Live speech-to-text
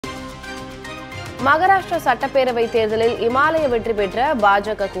மகாராஷ்டிரா சட்டப்பேரவை தேர்தலில் இமாலய வெற்றி பெற்ற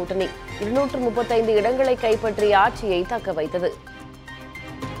பாஜக கூட்டணி 235 இடங்களை கைப்பற்றி ஆட்சியை தக்க வைத்தது.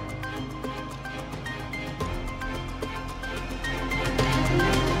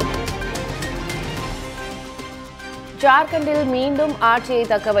 ஜார்க்கண்டில் மீண்டும் ஆட்சியை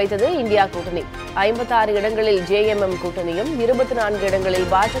தக்க வைத்தது இந்தியா கூட்டணி. 56 இடங்களில் ஜேஎம்எம் கூட்டணியும் 24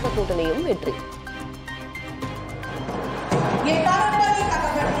 இடங்களில் பாஜக கூட்டணியும் வெற்றி.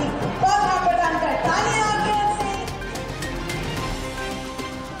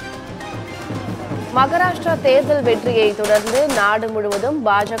 மகாராஷ்டிரா தேர்தல் வெற்றியை தொடர்ந்து நாடு முழுவதும்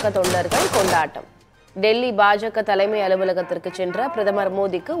பாஜக தொண்டர்கள் கொண்டாட்டம். டெல்லி பாஜக தலைமை அலுவலகத்திற்கு சென்ற பிரதமர்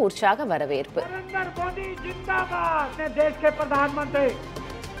மோடிக்கு உற்சாக வரவேற்பு.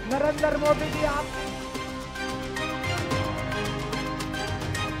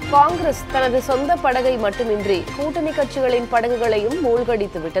 காங்கிரஸ் தனது சொந்த படகை மட்டுமின்றி கூட்டணி கட்சிகளின் படகுகளையும்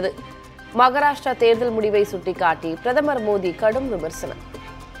மூழ்கடித்து விட்டது. மகாராஷ்டிரா தேர்தல் முடிவை சுட்டிக்காட்டி பிரதமர் மோடி கடும் விமர்சனம்.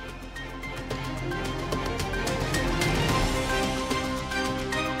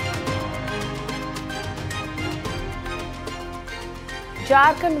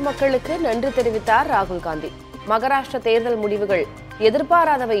 ஜார்க்கண்ட் மக்களுக்கு நன்றி தெரிவித்தார் ராகுல் காந்தி. மகாராஷ்டிரா தேர்தல் முடிவுகள்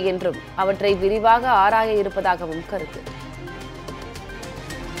எதிர்பாராதவை என்றும் அவற்றை விரிவாக ஆராய இருப்பதாகவும் கருத்து.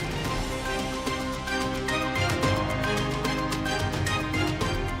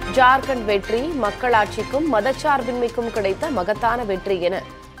 ஜார்க்கண்ட் வெற்றி மக்களாட்சிக்கும் மதச்சார்பின்மைக்கும் கிடைத்த மகத்தான வெற்றி என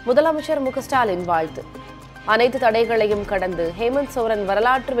முதலமைச்சர் மு க ஸ்டாலின் வாழ்த்து. அனைத்து தடைகளையும் கடந்து ஹேமந்த் சோரன்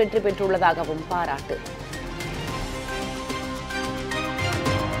வரலாற்று வெற்றி பெற்றுள்ளதாகவும் பாராட்டு.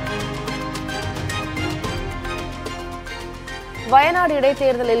 வயநாடு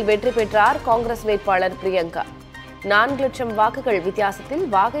இடைத்தேர்தலில் வெற்றி பெற்றார் காங்கிரஸ் வேட்பாளர் பிரியங்கா. 4 லட்சம் வாக்குகள் வித்தியாசத்தில்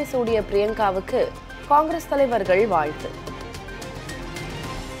வாகை சூடிய பிரியங்காவுக்கு காங்கிரஸ் தலைவர்கள் வாழ்த்து.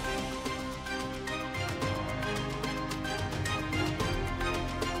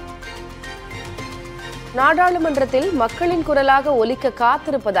 நாடாளுமன்றத்தில் மக்களின் குரலாக ஒலிக்க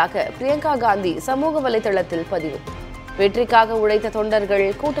காத்திருப்பதாக பிரியங்கா காந்தி சமூக வலைதளத்தில் பதிவு. வெற்றிக்காக உழைத்த தொண்டர்கள்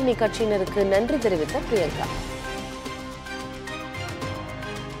கூட்டணி கட்சியினருக்கு நன்றி தெரிவித்த பிரியங்கா.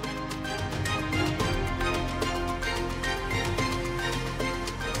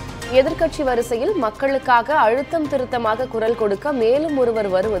 எதிர்க்கட்சி வரிசையில் மக்களுக்காக அழுத்தம் திருத்தமாக குரல் கொடுக்க மேலும் ஒருவர்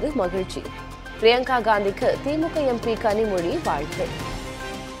வருவது மகிழ்ச்சி. பிரியங்கா காந்திக்கு திமுக எம்பி கனிமொழி வாழ்த்து.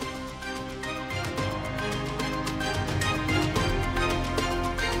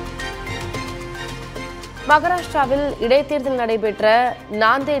 மகாராஷ்டிராவில் இடைத்தேர்தல் நடைபெற்ற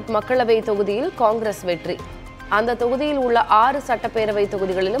நாந்தேட் மக்களவை தொகுதியில் காங்கிரஸ் வெற்றி. அந்த தொகுதியில் உள்ள 6 சட்டப்பேரவை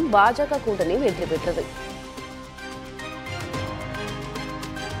தொகுதிகளிலும் பாஜக கூட்டணி வெற்றி பெற்றது.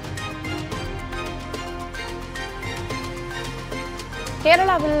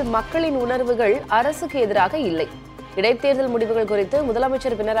 கேரளாவில் மக்களின் உணர்வுகள் அரசுக்கு எதிராக இல்லை. இடைத்தேர்தல் முடிவுகள் குறித்து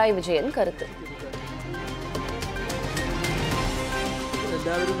முதலமைச்சர் பினராயி விஜயன் கருத்து.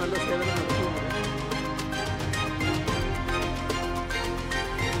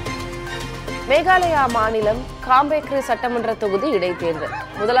 மேகாலயா மாநிலம் காம்பேக்ரி சட்டமன்ற தொகுதி இடைத்தேர்தல்.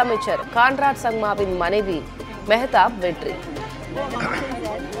 முதலமைச்சர் கான்ராட் சங்மாவின் மனைவி மெஹதாப் வெற்றி.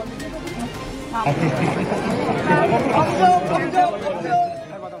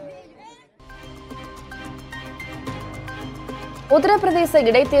 உத்தரப்பிரதேச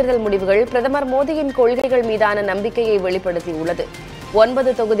இடைத்தேர்தல் முடிவுகள் பிரதமர் மோடியின் கொள்கைகள் மீதான நம்பிக்கையை வெளிப்படுத்தியுள்ளது.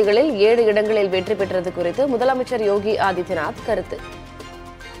 9 தொகுதிகளில் 7 இடங்களில் வெற்றி பெற்றது குறித்து முதலமைச்சர் யோகி ஆதித்யநாத் கருத்து.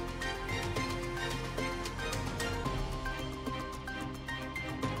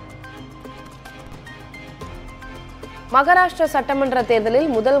 மகாராஷ்டிரா சட்டமன்ற தேர்தலில்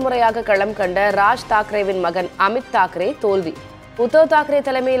முதல் முறையாக களம் கண்ட ராஜ் தாக்கரேவின் மகன் அமித் தாக்கரே தோல்வி. உத்தவ் தாக்கரே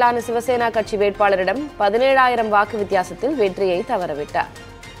தலைமையிலான சிவசேனா கட்சி வேட்பாளரிடம் 17,000 வாக்கு வித்தியாசத்தில் வெற்றியை தவறவிட்டார்.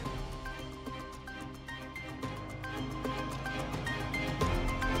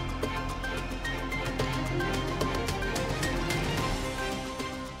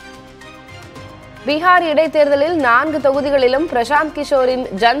 பீகார் இடைத்தேர்தலில் 4 தொகுதிகளிலும் பிரசாந்த் கிஷோரின்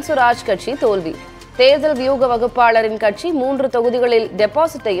ஜன்சுராஜ் கட்சி தோல்வி. தேர்தல் வியூக வகுப்பாளரின் கட்சி 3 தொகுதிகளில்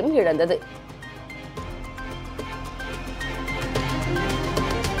டெபாசிட்டையும் இழந்தது.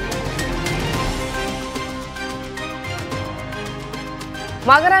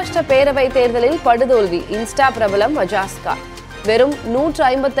 மகாராஷ்டிரா பேரவை தேர்தலில் படுதோல்வி இன்ஸ்டா பிரபலம் அஜாஸ்கா. வெறும்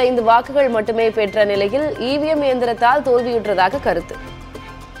 155 வாக்குகள் மட்டுமே பெற்ற நிலையில் இவிஎம் இயந்திரத்தால் தோல்வியுற்றதாக கருத்து.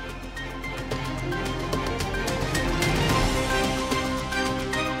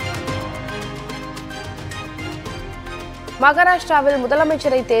 மகாராஷ்டிராவில்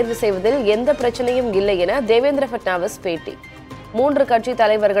முதலமைச்சரை தேர்வு செய்வதில் எந்த பிரச்சனையும் இல்லை என தேவேந்திர ஃபட்னாவிஸ் பேட்டி. 3 கட்சி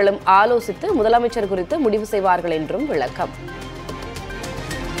தலைவர்களும் ஆலோசித்து முதலமைச்சர் குறித்து முடிவு செய்வார்கள் என்றும் விளக்கம்.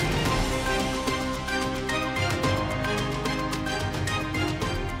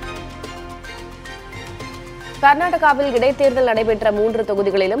 கர்நாடகாவில் இடைத்தேர்தல் நடைபெற்ற 3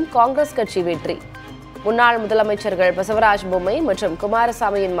 தொகுதிகளிலும் காங்கிரஸ் கட்சி வெற்றி. முன்னாள் முதலமைச்சர்கள் பசவராஜ் பொம்மை மற்றும்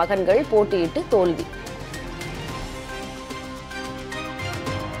குமாரசாமியின் மகன்கள் போட்டியிட்டு தோல்வி.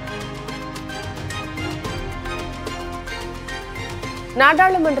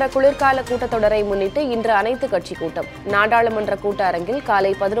 நாடாளுமன்ற குளிர்கால கூட்டத்தொடரை முன்னிட்டு இன்று அனைத்து கட்சி கூட்டம். நாடாளுமன்ற கூட்ட அரங்கில்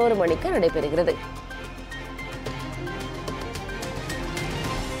காலை 11 மணிக்கு நடைபெறுகிறது.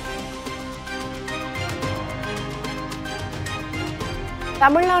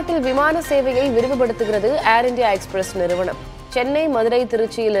 தமிழ்நாட்டில் விமான சேவையை விரிவுபடுத்துகிறது ஏர் இந்தியா எக்ஸ்பிரஸ் நிறுவனம். சென்னை, மதுரை,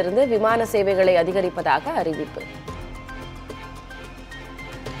 திருச்சியிலிருந்து விமான சேவைகளை அதிகரிப்பதாக அறிவிப்பு.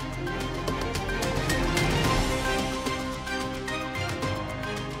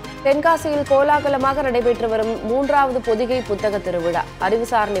 தென்காசியில் கோலாகலமாக நடைபெற்று வரும் 3வது பொதிகை புத்தக திருவிழா.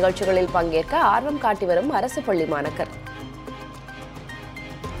 அறிவுசார் நிகழ்ச்சிகளில் பங்கேற்க ஆர்வம் காட்டி வரும் அரசு பள்ளி மாணக்கர்.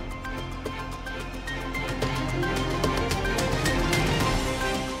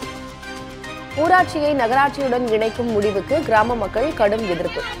 ஊராட்சியை நகராட்சியுடன் இணைக்கும் முடிவுக்கு கிராம மக்கள் கடும்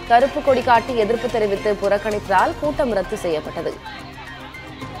எதிர்ப்பு. கருப்பு கொடி காட்டி எதிர்ப்பு தெரிவித்து புறக்கணித்ததால் கூட்டம் ரத்து செய்யப்பட்டது.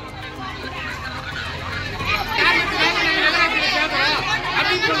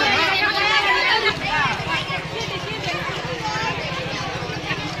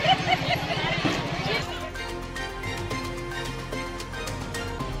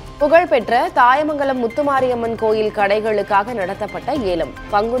 புகழ்பெற்ற தாயமங்கலம் முத்துமாரியம்மன் கோயில் கடைகளுக்காக நடத்தப்பட்ட ஏலம்.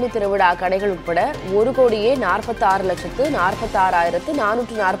 பங்குனி திருவிழா கடைகள் உட்பட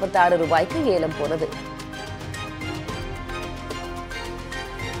 1,46,46,446 ரூபாய்க்கு ஏலம் போனது.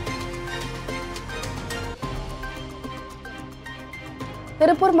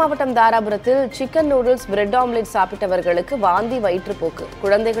 திருப்பூர் மாவட்டம் தாராபுரத்தில் சிக்கன் நூடுல்ஸ், பிரெட் ஆம்லெட் சாப்பிட்டவர்களுக்கு வாந்தி, வயிற்றுப்போக்கு.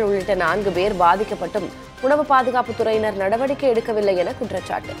 குழந்தைகள் உள்ளிட்ட 4 பேர் பாதிக்கப்பட்டும் உணவு பாதுகாப்பு துறையினர் நடவடிக்கை எடுக்கவில்லை என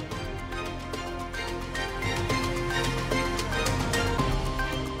குற்றச்சாட்டு.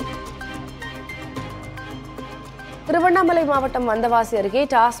 திருவண்ணாமலை மாவட்டம் வந்தவாசி அருகே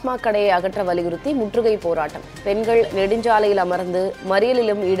டாஸ்மாக் கடையை அகற்ற வலியுறுத்தி முற்றுகை போராட்டம். பெண்கள் நெடுஞ்சாலையில் அமர்ந்து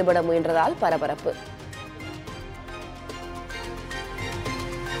மறியலிலும் ஈடுபட முயன்றதால் பரபரப்பு.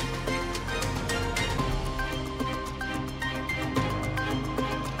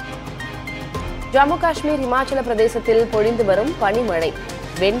 ஜம்மு காஷ்மீர், இமாச்சல பிரதேசத்தில் பொழிந்து வரும் பனிமழை.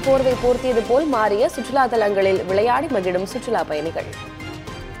 வெண்போர்வை போர்த்தியது போல் மாறிய சுற்றுலா தலங்களில் விளையாடி மகிழும் சுற்றுலா பயணிகள்.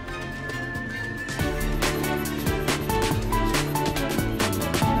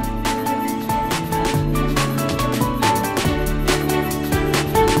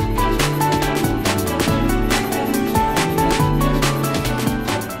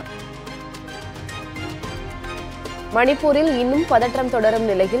 மணிப்பூரில் இன்னும் பதற்றம் தொடரும்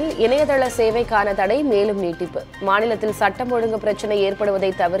நிலையில் இணையதள சேவைக்கான தடை மேலும் நீட்டிப்பு. மாநிலத்தில் சட்டம் ஒழுங்கு பிரச்சினை ஏற்படுவதை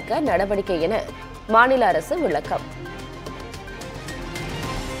தவிர்க்க நடவடிக்கை என மாநில அரசு விளக்கம்.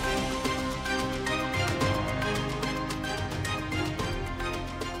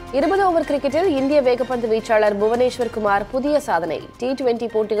 ஓவர் கிரிக்கெட்டில் இந்திய வேகப்பந்து வீச்சாளர் புவனேஸ்வர் குமார் புதிய சாதனை.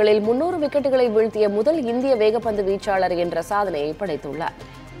 T20 போட்டிகளில் 300 விக்கெட்டுகளை வீழ்த்திய முதல் இந்திய வேகப்பந்து வீச்சாளர் என்ற சாதனையை படைத்துள்ளார்.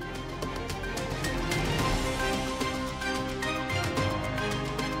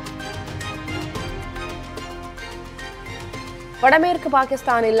 வடமேற்கு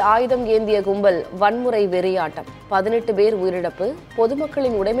பாகிஸ்தானில் ஆயுதம் ஏந்திய கும்பல் வன்முறை வெறியாட்டம். 18 பேர் உயிரிழப்பு.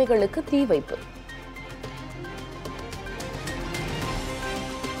 பொதுமக்களின் உடைமைகளுக்கு தீ வைப்பு.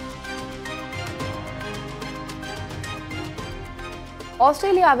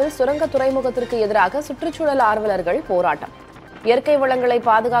 ஆஸ்திரேலியாவில் சுரங்க துறைமுகத்திற்கு எதிராக சுற்றுச்சூழல் ஆர்வலர்கள் போராட்டம். இயற்கை வளங்களை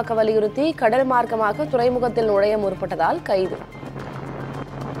பாதுகாக்க வலியுறுத்தி கடல் மார்க்கமாக துறைமுகத்தில் நுழைய முற்பட்டதால் கைது.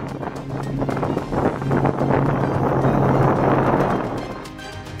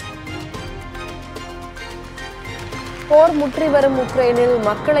 போர் முற்றி வரும் உக்ரைனில்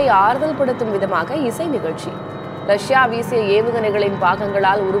மக்களை ஆறுதல் படுத்தும் விதமாக இசை நிகழ்ச்சி. ரஷ்யா வீசிய ஏவுகணைகளின்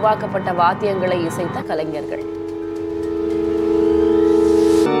பாகங்களால் உருவாக்கப்பட்ட வாத்தியங்களை இசைத்த கலைஞர்கள்.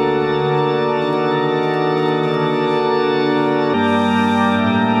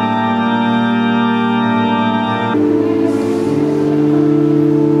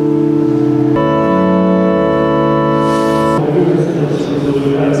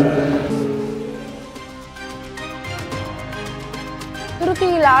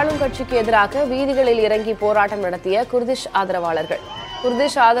 துருக்கியில் ஆளும் கட்சிக்கு எதிராக வீதிகளில் இறங்கி போராட்டம் நடத்திய குர்திஷ் ஆதரவாளர்கள்.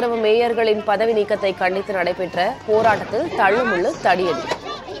 குர்திஷ் ஆதரவு மேயர்களின் பதவி நீக்கத்தை கண்டித்து நடைபெற்ற போராட்டத்தில் தள்ளுமுள்ளு தடியடி.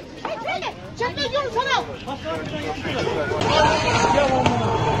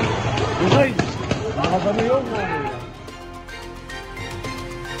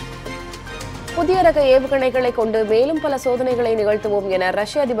 புதிய ரக ஏவுகணைகளை கொண்டு மேலும் பல சோதனைகளை நிகழ்த்துவோம் என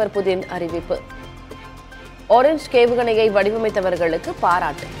ரஷ்ய அதிபர் புதின் அறிவிப்பு. ஆரஞ்ச் ஏவுகணையை வடிவமைத்தவர்களுக்கு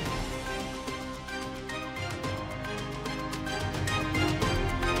பாராட்டு.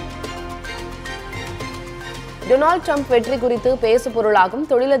 டொனால்டு டிரம்ப் வெற்றி குறித்து பேசுபொருளாகும்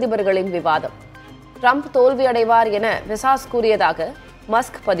தொழிலதிபர்களின் விவாதம். டிரம்ப் தோல்வியடைவார் என பெசாஸ் கூறியதாக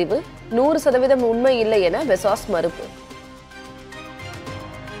மஸ்க் பதிவு. 100% உண்மை இல்லை என பெசாஸ் மறுப்பு.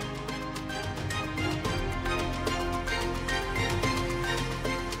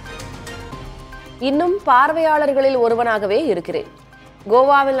 இன்னும் பார்வையாளர்களில் ஒருவனாகவே இருக்கிறேன்.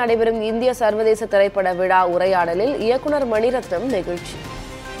 கோவாவில் நடைபெறும் இந்திய சர்வதேச திரைப்பட விழா உரையாடலில் இயக்குனர் மணிரத்னம் நெகிழ்ச்சி.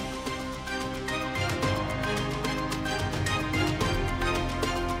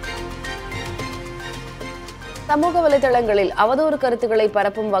 சமூக வலைதளங்களில் அவதூறு கருத்துக்களை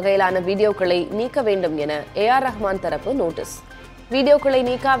பரப்பும் வகையிலான வீடியோக்களை நீக்க வேண்டும் என ஏஆர் ரஹ்மான் தரப்பு நோட்டீஸ். வீடியோக்களை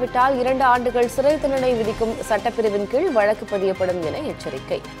நீக்காவிட்டால் 2 ஆண்டுகள் சிறை தண்டனை விதிக்கும் சட்டப்பிரிவின் கீழ் வழக்கு பதியப்படும் என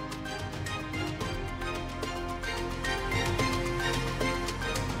எச்சரிக்கை.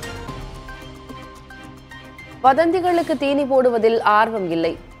 வதந்திகளுக்கு தீனி போடுவதில் ஆர்வம்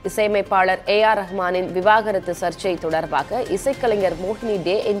இல்லை. இசையமைப்பாளர் ஏஆர் ரஹ்மானின் விவாகரத்து சர்ச்சை தொடர்பாக இசைக்கலைஞர் மோகினி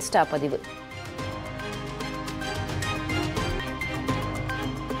டே இன்ஸ்டா பதிவு.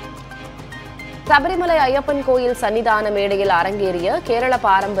 சபரிமலை ஐயப்பன் கோயில் சன்னிதான மேடையில் அரங்கேறிய கேரள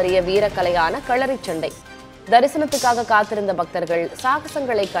பாரம்பரிய வீரக்கலையான களரிச் சண்டை. தரிசனத்துக்காக காத்திருந்த பக்தர்கள்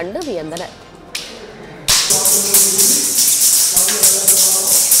சாகசங்களை கண்டு வியந்தனர்.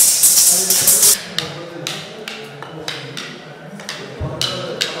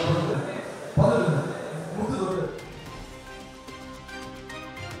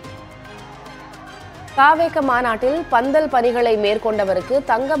 தாவேக மாநாட்டில் பந்தல் பணிகளை மேற்கொண்டவருக்கு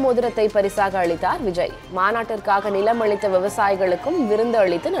தங்க மோதிரத்தை பரிசாக அளித்தார் விஜய். மாநாட்டிற்காக நிலம் அளித்த விவசாயிகளுக்கும் விருந்து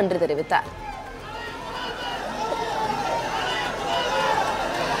அளித்து நன்றி தெரிவித்தார்.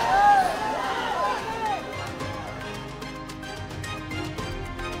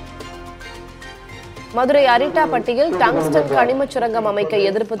 மதுரை அரிட்டாப்பட்டியில் டங்ஸ்டன் கனிம சுரங்கம் அமைக்க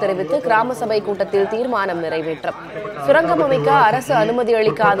எதிர்ப்பு தெரிவித்து கிராம சபை கூட்டத்தில் தீர்மானம் நிறைவேற்றம். சுரங்கம் அமைக்க அரசு அனுமதி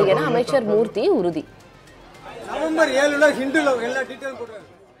அளிக்காது என அமைச்சர் மூர்த்தி உறுதி.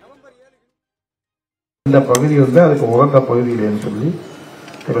 இந்த பகுதி அதுக்கு உகந்த பகுதியிலேன்னு சொல்லி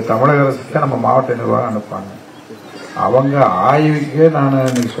இப்ப தமிழக அரசுக்கு நம்ம மாவட்ட நிர்வாகம் அனுப்பாங்க. அவங்க ஆய்வுக்கே நான்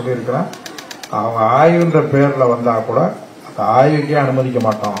இன்னைக்கு சொல்லியிருக்கிறேன். அவங்க ஆய்வுன்ற பேர்ல வந்தா கூட அந்த ஆய்வுக்கே அனுமதிக்க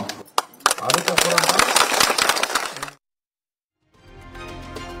மாட்டோம். அதுக்கப்புறம்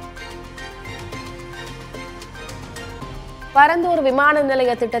பரந்தூர் விமான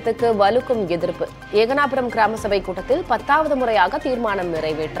நிலைய திட்டத்துக்கு வலுக்கும் எதிர்ப்பு. ஏகனாபுரம் கிராம சபை கூட்டத்தில் 10வது முறையாக தீர்மானம்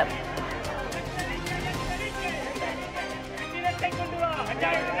நிறைவேற்றம்.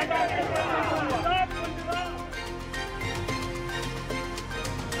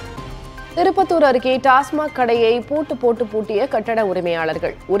 திருப்பத்தூர் அருகே டாஸ்மாக் கடையை பூட்டிய கட்டட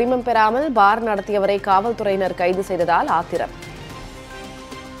உரிமையாளர்கள். உரிமம் பெறாமல் பார் நடத்தியவரை காவல்துறையினர் கைது செய்ததால் ஆத்திரம்.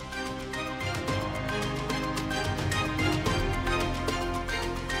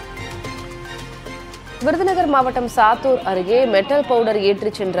 விருதுநகர் மாவட்டம் சாத்தூர் அருகே மெட்டல் பவுடர்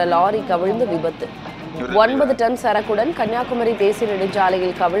ஏற்றிச் சென்ற லாரி கவிழ்ந்து விபத்து. 9 டன் சரக்குடன் கன்னியாகுமரி தேசிய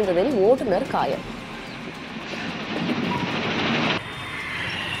நெடுஞ்சாலையில் கவிழ்ந்ததில் ஓட்டுநர் காயம்.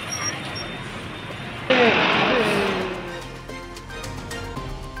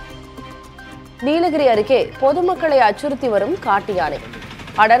 நீலகிரி அருகே பொதுமக்களை அச்சுறுத்தி வரும் காட்டு யானை.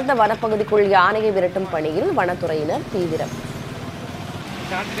 அடர்ந்த வனப்பகுதிக்குள் யானையை விரட்டும் பணியில் வனத்துறையினர் தீவிரம்.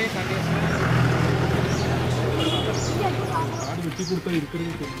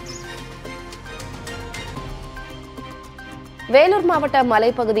 வேலூர் மாவட்ட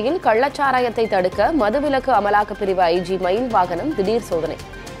மலைப்பகுதியில் கள்ளச்சாராயத்தை தடுக்க மதுவிலக்கு அமலாக்க பிரிவு ஐஜி மயில் வாகனம் திடீர் சோதனை.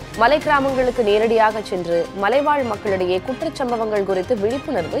 மலை கிராமங்களுக்கு நேரடியாக சென்று மலைவாழ் மக்களிடையே குற்றச்சம்பவங்கள் குறித்து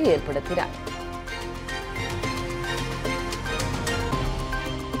விழிப்புணர்வு ஏற்படுத்தினார்.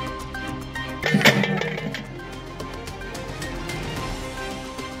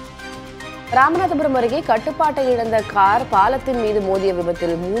 ராமநாதபுரம் அருகே கட்டுப்பாட்டை இழந்த கார் பாலத்தின் மீது மோதிய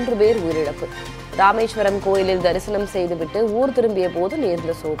விபத்தில் 3 பேர் உயிரிழப்பு. ராமேஸ்வரம் கோயிலில் தரிசனம் செய்துவிட்டு ஊர் திரும்பிய போது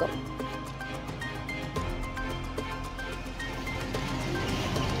நேர்ந்த சோகம்.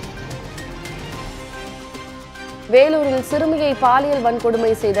 வேலூரில் சிறுமியை பாலியல்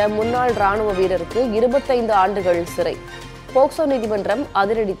வன்கொடுமை செய்த முன்னாள் ராணுவ வீரருக்கு 25 ஆண்டுகள் சிறை. போக்சோ நீதிமன்றம்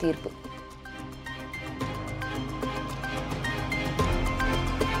அதிரடி தீர்ப்பு.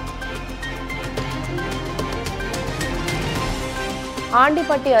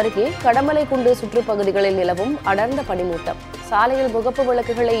 ஆண்டிப்பட்டி அருகே கடமலைக்குண்டு சுற்றுப்பகுதிகளில் நிலவும் அடர்ந்த பனிமூட்டம். சாலையில் முகப்பு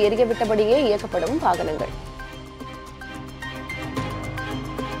விளக்குகளை எரியவிட்டபடியே இயக்கப்படும் வாகனங்கள்.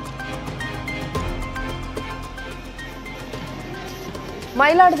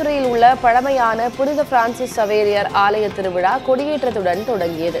 மயிலாடுதுறையில் உள்ள பழமையான புனித பிரான்சிஸ் சவேரியார் ஆலய திருவிழா கொடியேற்றத்துடன்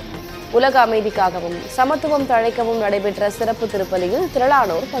தொடங்கியது. உலக அமைதிக்காகவும் சமத்துவம் தழைக்கவும் நடைபெற்ற சிறப்பு திருப்பலியில்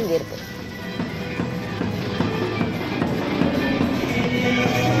திரளானோர் பங்கேற்பு.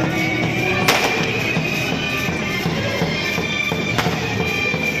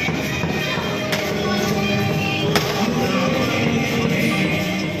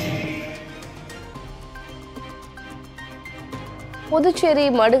 புதுச்சேரி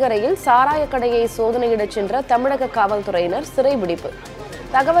மடுகரையில் சாராயக் கடையை சோதனையிடச் சென்ற தமிழக காவல்துறையினர் சிறைபிடிப்பு.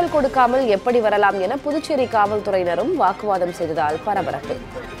 தகவல் கொடுக்காமல் எப்படி வரலாம் என புதுச்சேரி காவல்துறையினரும் வாக்குவாதம் செய்ததால் பரபரப்பு.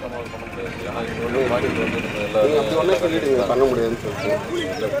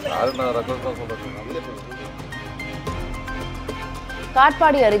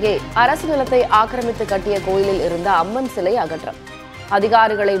 காட்பாடி அருகே அரசு நிலத்தை ஆக்கிரமித்து கட்டிய கோயிலில் இருந்த அம்மன் சிலை அகற்றம்.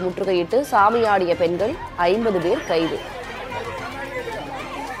 அதிகாரிகளை முற்றுகையிட்டு சாமியாடிய பெண்கள் 50 பேர் கைது.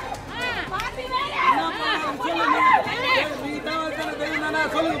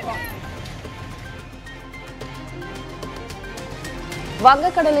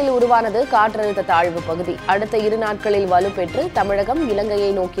 வங்கக்கடலில் உருவானது காற்றழுத்த தாழ்வு பகுதி. அடுத்த 2 நாட்களில் வலுப்பெற்று தமிழகம்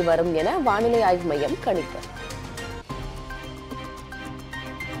இலங்கையை நோக்கி வரும் என வானிலை ஆய்வு மையம் கணிப்பு.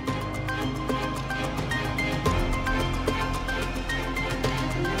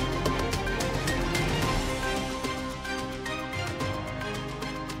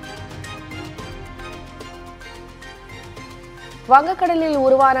 வங்கக்கடலில்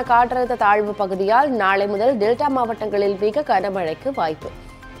உருவான காற்றழுத்த தாழ்வு பகுதியால் நாளை முதல் டெல்டா மாவட்டங்களில் மிக கனமழைக்கு வாய்ப்பு.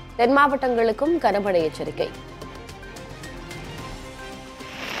 தென் மாவட்டங்களுக்கும் கனமழை எச்சரிக்கை.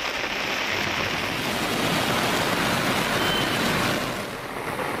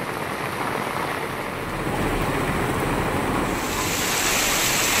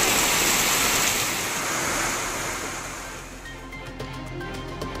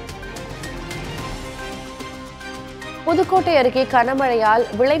 புதுக்கோட்டை அருகே கனமழையால்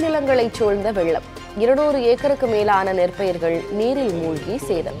விளைநிலங்களை சூழ்ந்த வெள்ளம். 200 ஏக்கருக்கு மேலான நெற்பயிர்கள் நீரில் மூழ்கி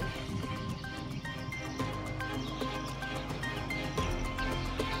சேதம்.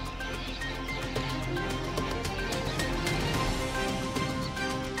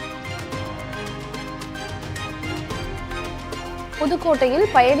 புதுக்கோட்டையில்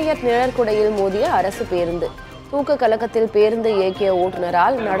பயணியர் நிழற்குடையில் மோதிய அரசு பேருந்து. தூக்க கலக்கத்தில் பேருந்து இயக்கிய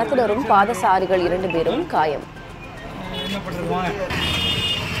ஓட்டுநரால் நடத்துனரும் பாதசாரிகள் 2 பேரும் காயம்.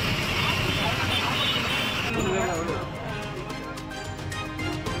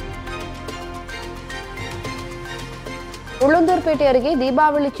 உளுந்தூர்பேட்டை அருகே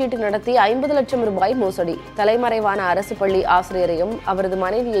தீபாவளி சீட்டு நடத்தி 50 லட்சம் ரூபாய் மோசடி. தலைமறைவான அரசு பள்ளி ஆசிரியரையும் அவரது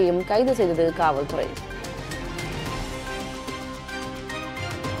மனைவியையும் கைது செய்தது காவல்துறை.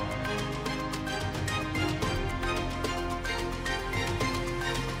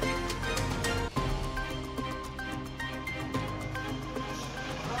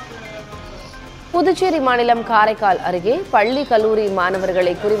 புதுச்சேரி மாநிலம் காரைக்கால் அருகே பள்ளி கல்லூரி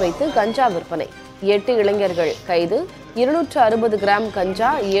மாணவர்களை குறிவைத்து கஞ்சா விற்பனை. 8 இளைஞர்கள் கைது. 260 கிராம்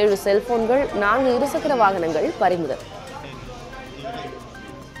கஞ்சா, 7 செல்போன்கள், 4 இருசக்கர வாகனங்கள் பறிமுதல்.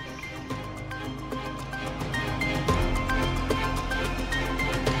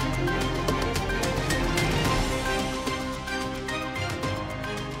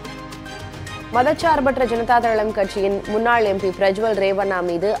 மதச்சார்பற்ற ஜனதாதளம் கட்சியின் முன்னாள் எம்பி பிரஜ்வல் ரேவண்ணா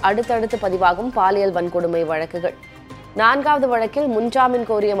மீது அடுத்தடுத்து பதிவாகும் பாலியல் வன்கொடுமை வழக்குகள். 4வது வழக்கில் முன்ஜாமீன்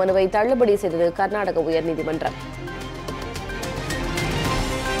கோரிய மனுவை தள்ளுபடி செய்தது கர்நாடக உயர்நீதிமன்றம்.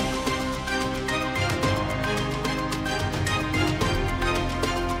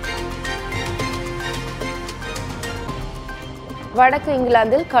 வடக்கு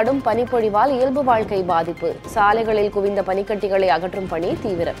இங்கிலாந்தில் கடும் பனிப்பொழிவால் இயல்பு வாழ்க்கை பாதிப்பு. சாலைகளில் குவிந்த பனிக்கட்டிகளை அகற்றும் பணி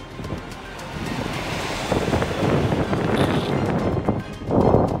தீவிரம்.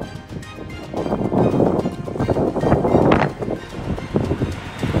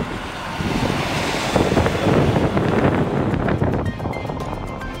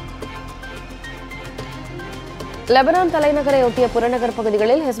 லெபனான் தலைநகரை ஒட்டிய புறநகர்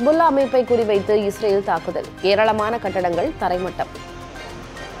பகுதிகளில் ஹெஸ்புல்லா அமைப்பை குறிவைத்து இஸ்ரேல் தாக்குதல். ஏராளமான கட்டடங்கள் தரைமட்டம்.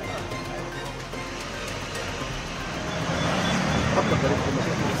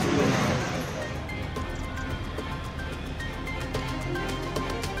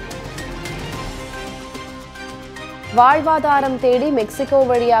 வாழ்வாதாரம் தேடி மெக்சிகோ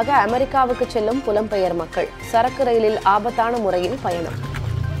வழியாக அமெரிக்காவுக்கு செல்லும் புலம்பெயர் மக்கள் சரக்கு ரயிலில் ஆபத்தான முறையில் பயணம்.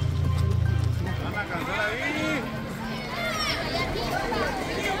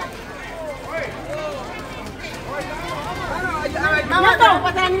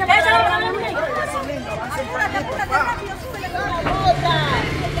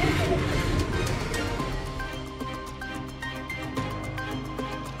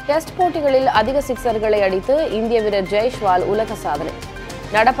 டெஸ்ட் போட்டிகளில் அதிக சிக்சர்களை அடித்து இந்திய வீரர் ஜெய்ஷ்வால் உலக சாதனை.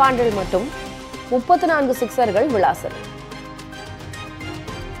 நடப்பாண்டில் மட்டும் 34 சிக்சர்கள் விளாசல்.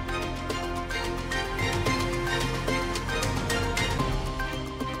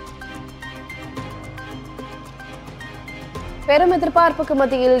 பெரும் எதிர்பார்ப்புக்கு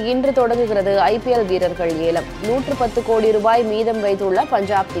மத்தியில் இன்று தொடங்குகிறது IPL வீரர்கள் ஏலம். 110 கோடி ரூபாய் மீதம் வைத்துள்ள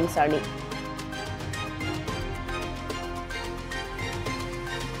பஞ்சாப் கிங்ஸ் அணி.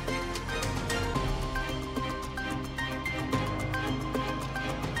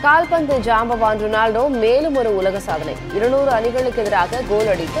 கால்பந்து ஜாம்பவான் ரொனால்டோ மேலும் ஒரு உலக சாதனை. 200 அணிகளுக்கு எதிராக கோல்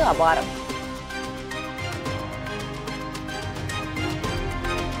அடித்து அபாரம்.